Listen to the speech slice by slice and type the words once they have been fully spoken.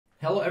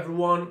Hello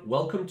everyone,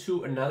 welcome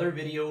to another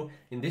video.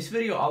 In this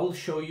video I will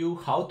show you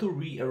how to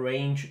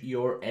rearrange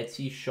your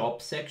Etsy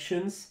shop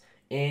sections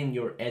and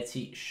your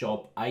Etsy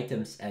shop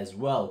items as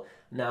well.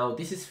 Now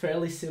this is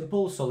fairly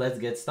simple, so let's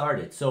get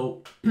started.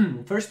 So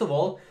first of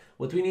all,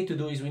 what we need to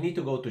do is we need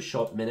to go to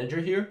Shop Manager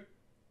here,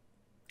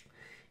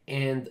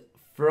 and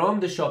from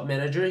the Shop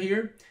Manager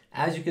here,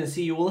 as you can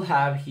see, you will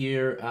have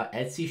here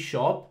Etsy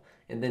shop,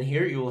 and then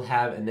here you will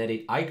have an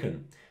edit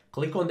icon.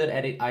 Click on that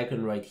edit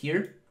icon right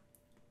here.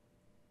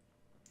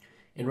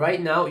 And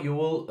right now you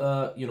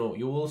will,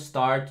 you will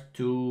start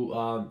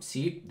to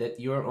see that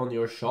you're on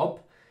your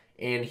shop.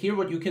 And here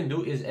what you can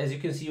do is, as you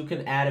can see, you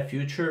can add a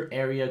future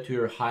area to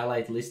your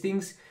highlight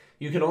listings.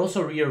 You can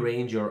also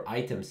rearrange your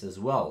items as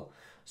well.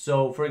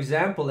 So for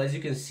example, as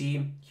you can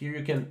see here,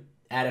 you can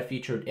add a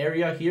featured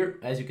area here.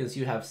 As you can see,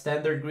 you have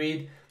standard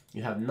grid,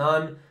 you have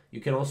none. You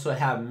can also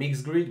have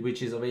mixed grid,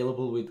 which is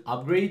available with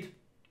upgrade.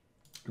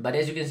 But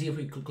as you can see, if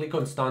we click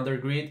on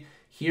standard grid,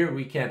 here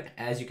we can,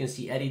 as you can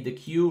see, edit the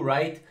queue,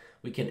 right?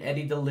 We can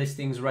edit the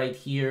listings right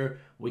here.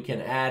 We can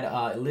add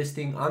a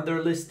listing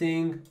under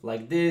listing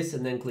like this,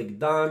 and then click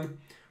done,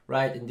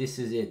 right? And this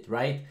is it,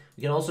 right?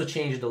 We can also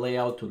change the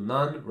layout to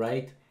none,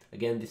 right?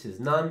 Again, this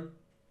is none.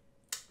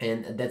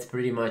 And that's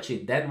pretty much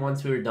it. Then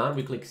once we're done,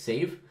 we click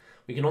save.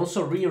 We can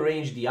also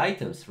rearrange the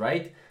items,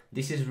 right?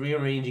 This is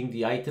rearranging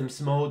the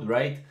items mode,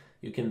 right?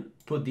 You can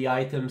put the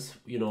items,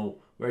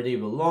 where they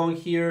belong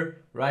here,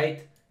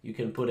 right? You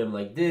can put them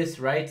like this,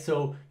 right?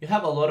 So you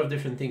have a lot of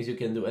different things you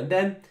can do. And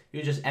then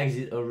you just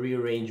exit a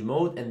rearrange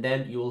mode, and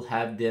then you'll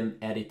have them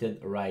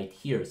edited right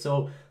here.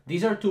 So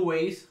these are two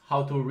ways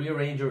how to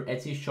rearrange your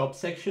Etsy shop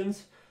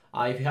sections.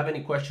 If you have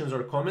any questions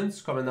or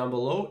comments, comment down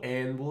below,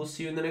 and we'll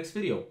see you in the next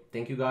video.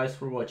 Thank you guys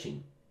for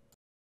watching.